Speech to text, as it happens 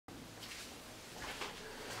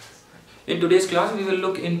In today's class, we will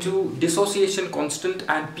look into dissociation constant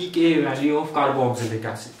and pKa value of carboxylic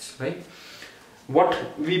acids, right?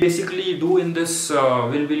 What we basically do in this,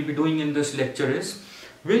 we'll be doing in this lecture is,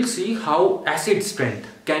 we'll see how acid strength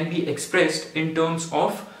can be expressed in terms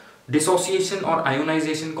of dissociation or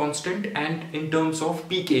ionization constant and in terms of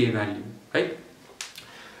pKa value, right?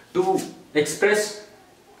 To express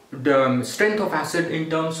the strength of acid in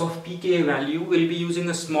terms of pKa value, we'll be using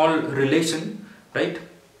a small relation, right?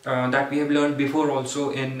 That we have learned before also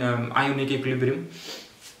in ionic equilibrium.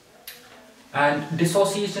 And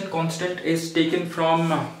dissociation constant is taken from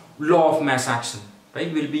law of mass action,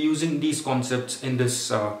 right? We'll be using these concepts in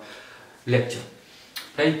this lecture,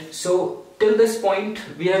 right? So till this point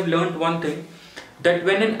we have learned one thing, that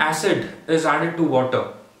when an acid is added to water,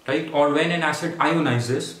 right, or when an acid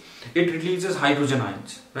ionizes, it releases hydrogen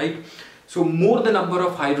ions, right? So more the number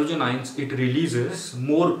of hydrogen ions it releases,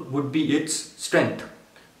 more would be its strength,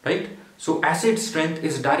 right? So acid strength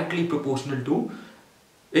is directly proportional to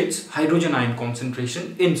its hydrogen ion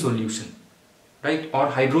concentration in solution, right, or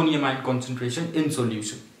hydronium ion concentration in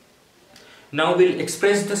solution. Now we'll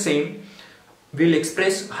express the same, we'll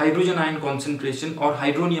express hydrogen ion concentration or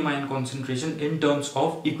hydronium ion concentration in terms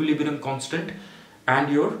of equilibrium constant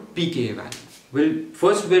and your pKa value.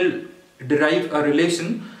 We'll derive a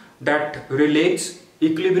relation that relates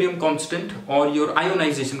equilibrium constant or your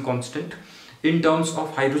ionization constant in terms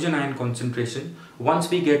of hydrogen ion concentration. Once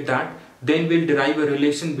we get that, then we'll derive a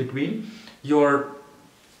relation between your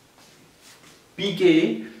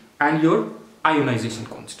pKa and your ionization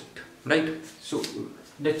constant, right? So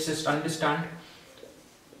let's just understand.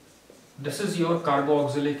 This is your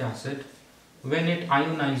carboxylic acid. When it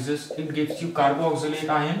ionizes, it gives you carboxylate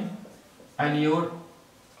ion and your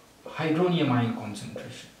hydronium ion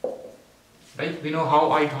concentration, right? We know how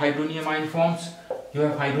hydronium ion forms. You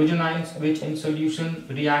have hydrogen ions which in solution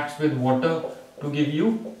reacts with water to give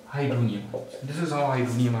you hydronium ions. This is how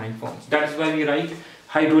hydronium ion forms. That is why we write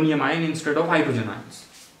hydronium ion instead of hydrogen ions.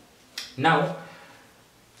 Now,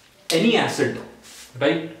 any acid,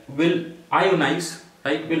 right, will ionize,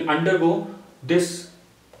 right, will undergo this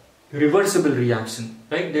reversible reaction,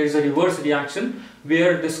 right? There is a reverse reaction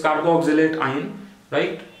where this carboxylate ion,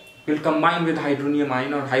 right, will combine with hydronium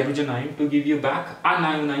ion or hydrogen ion to give you back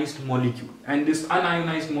unionized molecule, and these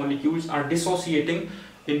unionized molecules are dissociating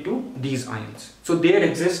into these ions. So there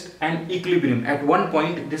exists an equilibrium. At one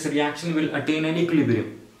point this reaction will attain an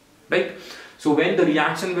equilibrium, right? So when the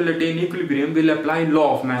reaction will attain equilibrium, we'll apply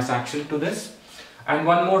law of mass action to this. And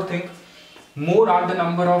one more thing, more are the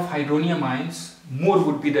number of hydronium ions, more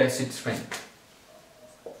would be the acid strength,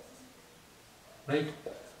 right?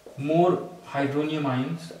 More hydronium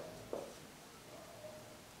ions,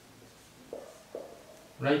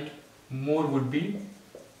 right, more would be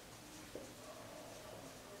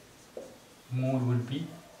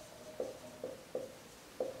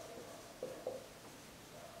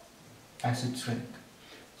acid strength.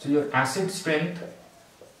 So your acid strength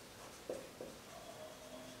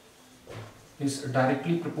is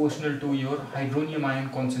directly proportional to your hydronium ion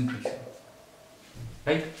concentration,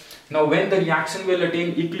 right? Now when the reaction will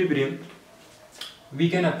attain equilibrium, we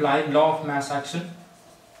can apply law of mass action,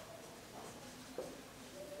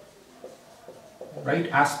 right,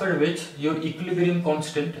 as per which your equilibrium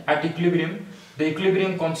constant, at equilibrium, the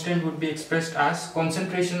equilibrium constant would be expressed as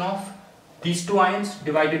concentration of these two ions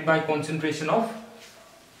divided by concentration of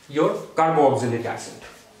your carboxylic acid,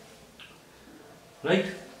 right?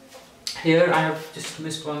 Here I have just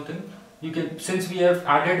missed one thing. You can, since we have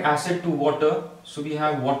added acid to water, so we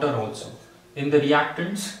have water also in the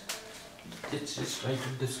reactants. Let's just write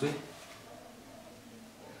it this way.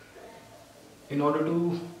 In order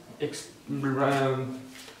to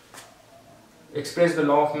express the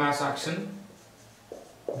law of mass action,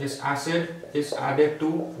 this acid is added to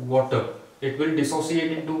water. It will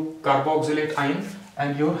dissociate into carboxylate ion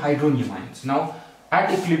and your hydronium ions. Now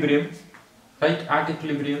at equilibrium, right, at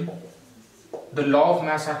equilibrium, the law of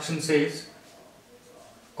mass action says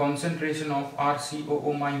concentration of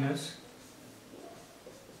RCOO minus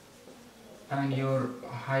and your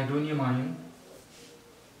hydronium ion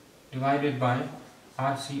divided by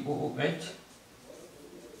RCOOH,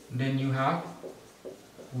 then you have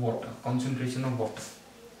water, concentration of water,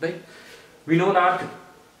 right? We know that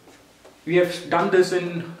we have done this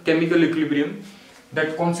in chemical equilibrium,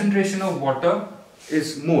 that concentration of water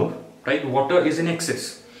is more, right? Water is in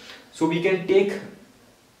excess. So we can take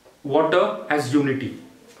water as unity.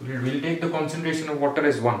 We'll take the concentration of water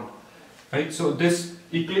as 1, right? So this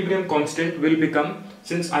equilibrium constant will become,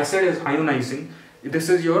 since acid is ionizing, this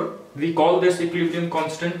is your, we call this equilibrium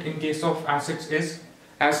constant in case of acids is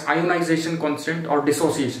as ionization constant or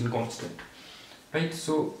dissociation constant, right?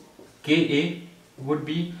 So Ka would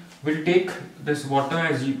be, we'll take this water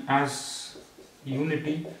as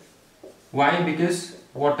unity. Why? Because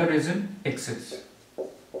water is in excess.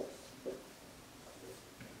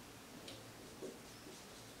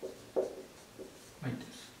 Like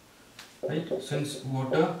this, right? Since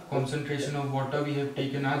water, concentration of water we have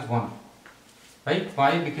taken as 1, right?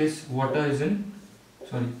 Why? Because water is in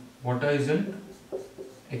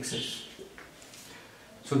excess.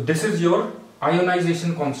 So this is your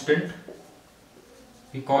ionization constant.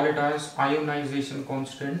 We call it as ionization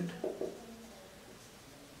constant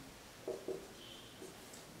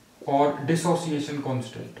or dissociation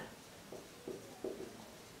constant.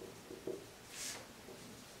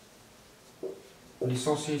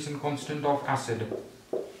 Dissociation constant of acid,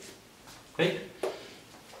 right?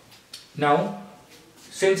 Now,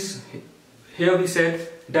 since here we said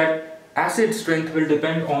that acid strength will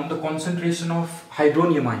depend on the concentration of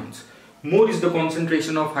hydronium ions. More is the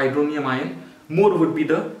concentration of hydronium ion, more would be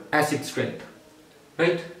the acid strength,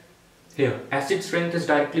 right? Here, acid strength is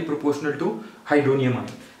directly proportional to hydronium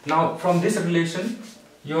ion. Now, from this relation,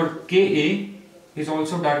 your Ka is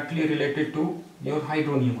also directly related to your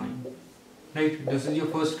hydronium ion, right? This is your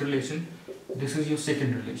first relation, this is your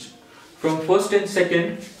second relation. From first and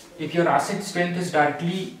second, if your acid strength is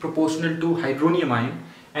directly proportional to hydronium ion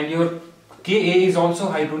and your Ka is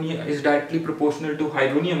also directly proportional to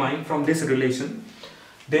hydronium ion from this relation,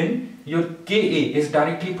 then your Ka is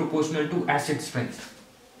directly proportional to acid strength.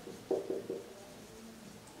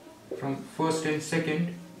 From first and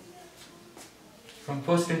second,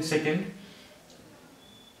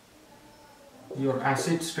 your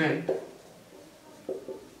acid strength,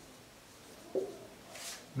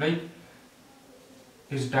 right,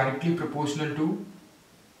 is directly proportional to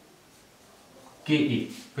Ka,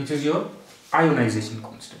 which is your ionization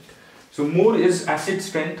constant. So more is acid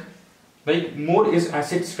strength, right? More is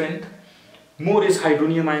acid strength, more is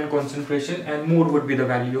hydronium ion concentration, and more would be the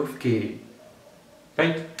value of Ka,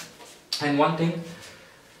 right? And one thing,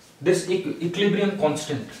 this equilibrium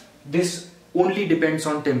constant, this only depends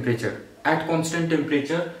on temperature. At constant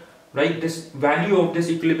temperature, right, this value of this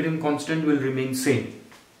equilibrium constant will remain same,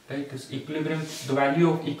 right? This equilibrium, the value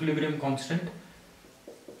of equilibrium constant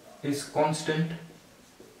is constant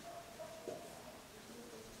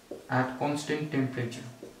at constant temperature.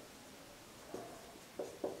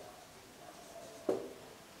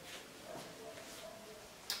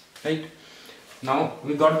 Right? Now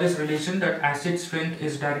we got this relation that acid strength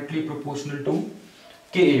is directly proportional to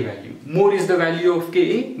Ka value. More is the value of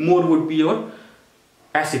Ka, more would be your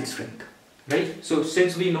acid strength. Right? So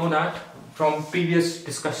since we know that from previous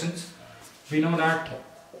discussions, we know that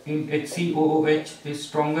in HCOOH is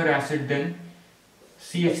stronger acid than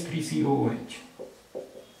CH3COOH.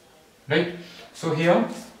 Right? So here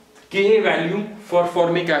Ka value for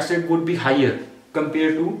formic acid would be higher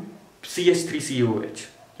compared to CH3COOH.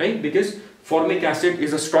 Right? Because formic acid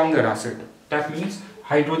is a stronger acid. That means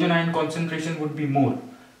hydrogen ion concentration would be more,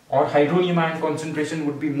 or hydronium ion concentration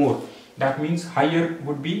would be more. That means higher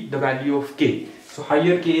would be the value of K. So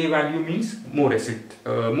higher Ka value means more acid,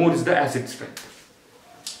 more is the acid strength.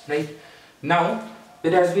 Right? Now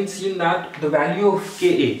it has been seen that the value of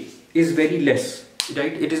Ka is very less.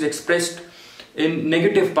 Right? It is expressed in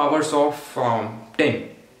negative powers of 10.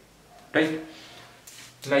 Right?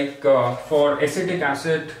 Like for acetic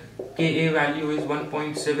acid, Ka value is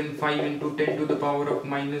 1.75 into 10 to the power of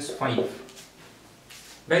minus 5.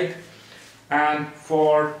 Right? And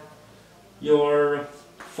for your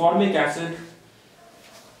formic acid,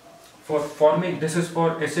 this is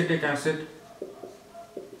for acetic acid,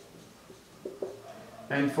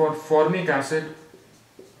 and for formic acid,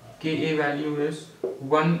 Ka value is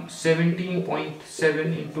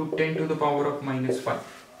 117.7 into 10 to the power of minus 5.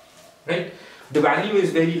 Right? The value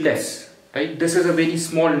is very less. Right? This is a very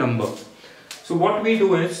small number. So what we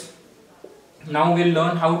do is, now we'll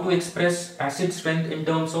learn how to express acid strength in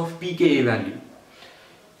terms of pKa value.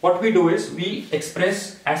 What we do is, we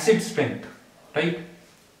express acid strength, right,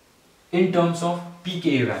 in terms of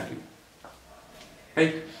pKa value.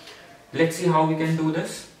 Right? Let's see how we can do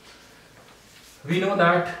this. We know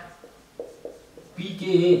that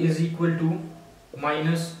pKa is equal to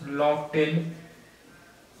minus log 10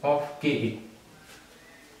 of Ka.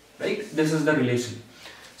 Right? This is the relation.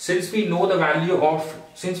 Since we know the value of,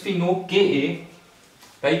 since we know Ka,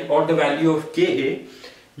 right, or the value of Ka,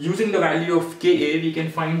 using the value of Ka, we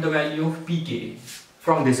can find the value of pKa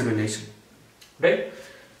from this relation. Right?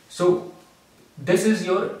 So this is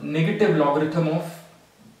your negative logarithm of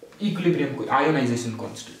equilibrium ionization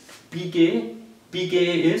constant. pKa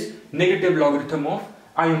is negative logarithm of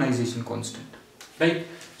ionization constant, right?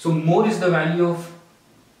 So more is the value of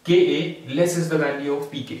Ka, less is the value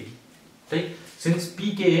of pKa, right? Since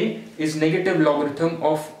pKa is negative logarithm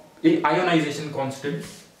of ionization constant,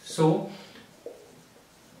 so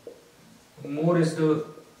more is the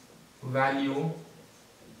value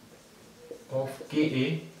of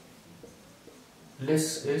Ka,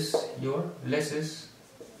 less is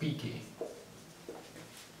pKa,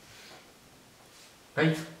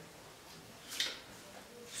 right?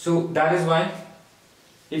 So that is why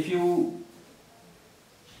if you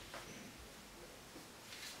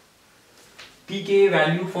pKa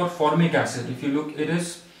value for formic acid, if you look, it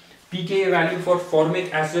is pKa value for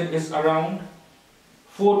formic acid is around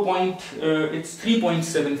it's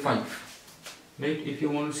 3.75, right? If you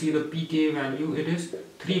want to see the pKa value, it is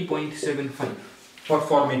 3.75 for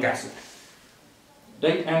formic acid,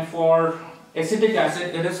 right? And for acetic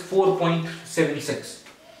acid, it is 4.76.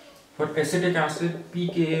 For acetic acid,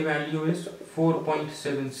 pKa value is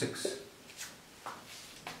 4.76,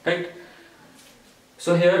 right?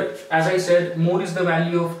 So here, as I said, more is the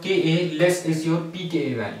value of Ka, less is your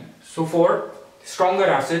pKa value. So for stronger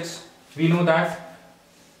acids, we know that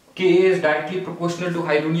Ka is directly proportional to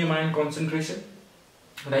hydronium ion concentration,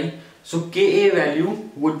 right? So Ka value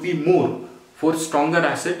would be more for stronger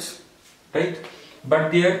acids, right?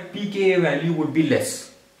 But their pKa value would be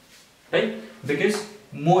less, right? Because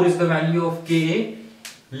more is the value of Ka,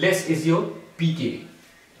 less is your pKa,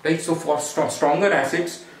 right? So for stronger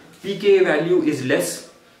acids, pKa value is less,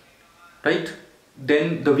 right,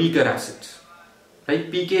 than the weaker acids,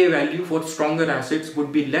 right? pKa value for stronger acids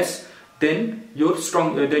would be less than your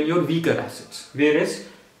weaker acids, whereas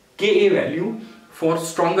Ka value for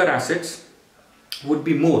stronger acids would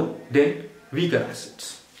be more than weaker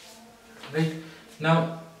acids, right?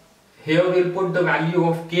 Now here we'll put the value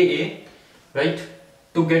of Ka, right,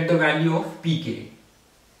 to get the value of pKa.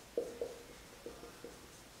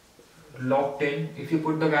 Log 10, if you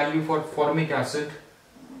put the value for formic acid,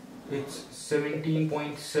 it's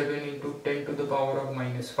 17.7 into 10 to the power of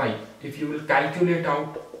minus 5. If you will calculate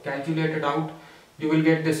it out, you will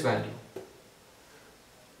get this value.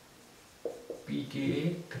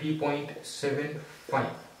 pKa 3.75.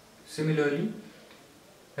 Similarly,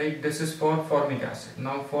 right, this is for formic acid.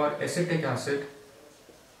 Now for acetic acid,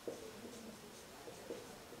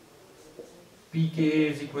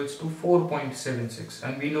 pKa is equals to 4.76,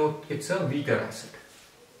 and we know it's a weaker acid,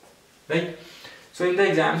 right? So in the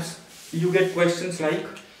exams you get questions like,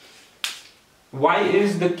 why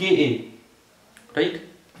is the Ka, right,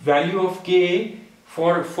 value of Ka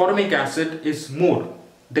for formic acid is more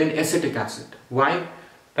than acetic acid? Why,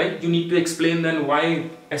 right? You need to explain then why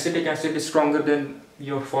acetic acid is stronger than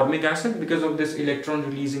your formic acid, because of this electron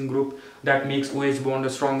releasing group that makes OH bond a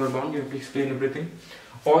stronger bond. You have to explain everything.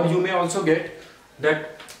 Or you may also get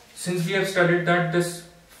that since we have studied that this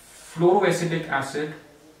fluoroacetic acid,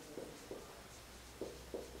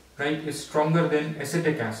 right, is stronger than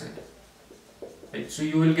acetic acid, right? So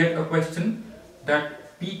you will get a question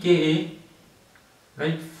that pKa,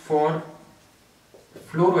 right, for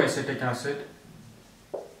fluoroacetic acid,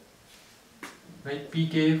 right,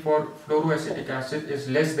 pKa for fluoroacetic acid is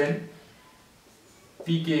less than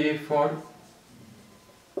pKa for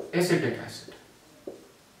acetic acid.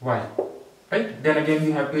 Why? Right? Then again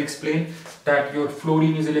you have to explain that your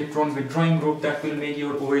fluorine is electron withdrawing group that will make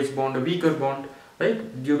your OH bond a weaker bond,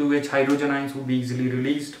 right? Due to which hydrogen ions will be easily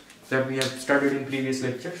released, that we have studied in previous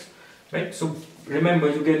lectures, right? So remember,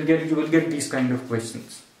 you will get these kind of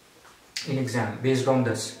questions in exam based on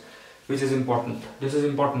this, which is important. This is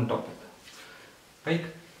important topic, right?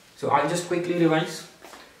 So I'll just quickly revise.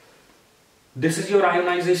 This is your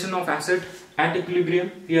ionization of acid at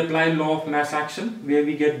equilibrium. We apply law of mass action where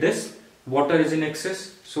we get this. Water is in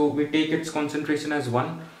excess, so we take its concentration as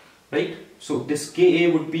 1, right? So this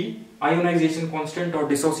Ka would be ionization constant or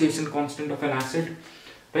dissociation constant of an acid,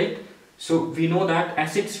 right? So we know that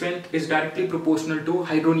acid strength is directly proportional to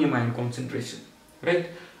hydronium ion concentration,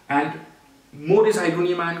 right? And more is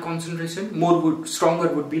hydronium ion concentration,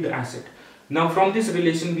 stronger would be the acid. Now from this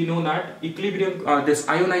relation we know that equilibrium, this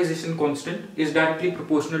ionization constant is directly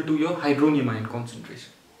proportional to your hydronium ion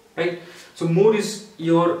concentration, right? So more is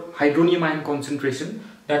your hydronium ion concentration,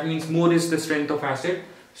 that means more is the strength of acid.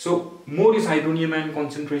 So more is hydronium ion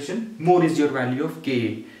concentration, more is your value of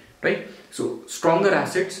Ka, right? So stronger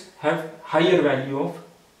acids have higher value of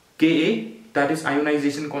Ka, that is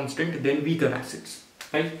ionization constant, than weaker acids,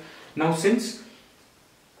 right? Now since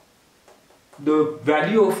the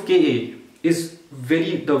value of Ka is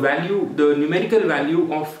the numerical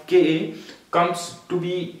value of Ka comes to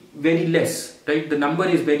be very less, right? The number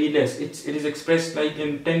is very less. It is expressed like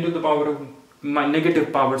in 10 to the power of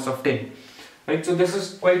negative powers of 10, right? So this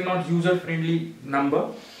is quite not user friendly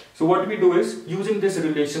number. So what we do is, using this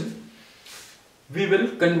relation, we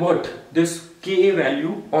will convert this Ka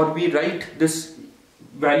value, or we write this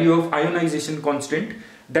value of ionization constant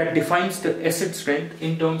that defines the acid strength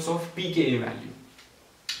in terms of pKa value,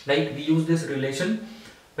 right? We use this relation,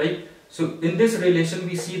 right? So in this relation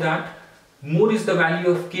we see that more is the value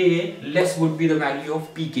of Ka, less would be the value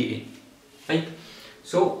of pKa, right?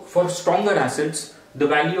 So for stronger acids, the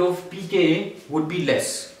value of pKa would be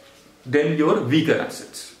less than your weaker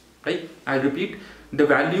acids, right? I repeat, the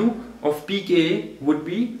value of pKa would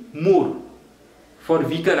be more for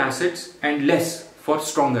weaker acids and less for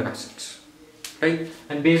stronger acids, right?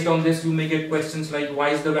 And based on this you may get questions like, why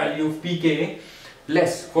is the value of pKa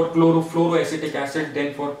less for fluoroacetic acid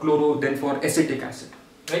than for acetic acid,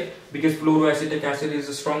 right? Because fluoroacetic acid is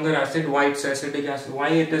a stronger acid. Why it's acetic acid? Why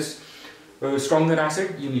it is stronger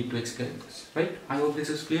acid? You need to explain this, right? I hope this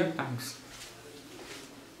is clear. Thanks.